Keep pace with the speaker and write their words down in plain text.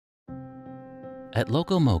At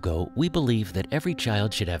LoCoMoGo, we believe that every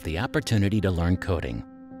child should have the opportunity to learn coding.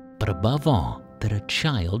 But above all, that a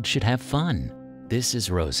child should have fun. This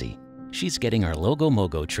is Rosie. She's getting our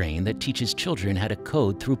LoCoMoGo train that teaches children how to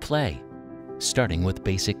code through play. Starting with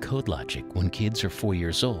basic code logic when kids are 4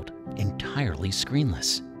 years old, entirely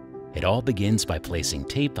screenless. It all begins by placing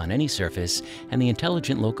tape on any surface, and the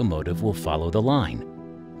intelligent locomotive will follow the line.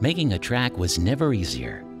 Making a track was never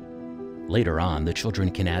easier. Later on, the children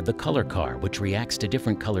can add the color car, which reacts to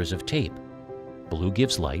different colors of tape. Blue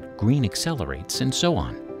gives light, green accelerates, and so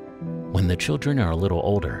on. When the children are a little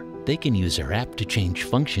older, they can use our app to change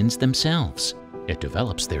functions themselves. It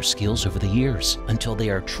develops their skills over the years until they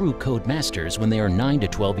are true code masters when they are 9 to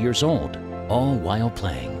 12 years old, all while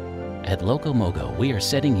playing. At LoCoMoGo, we are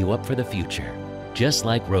setting you up for the future, just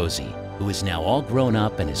like Rosie, who is now all grown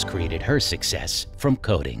up and has created her success from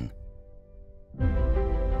coding.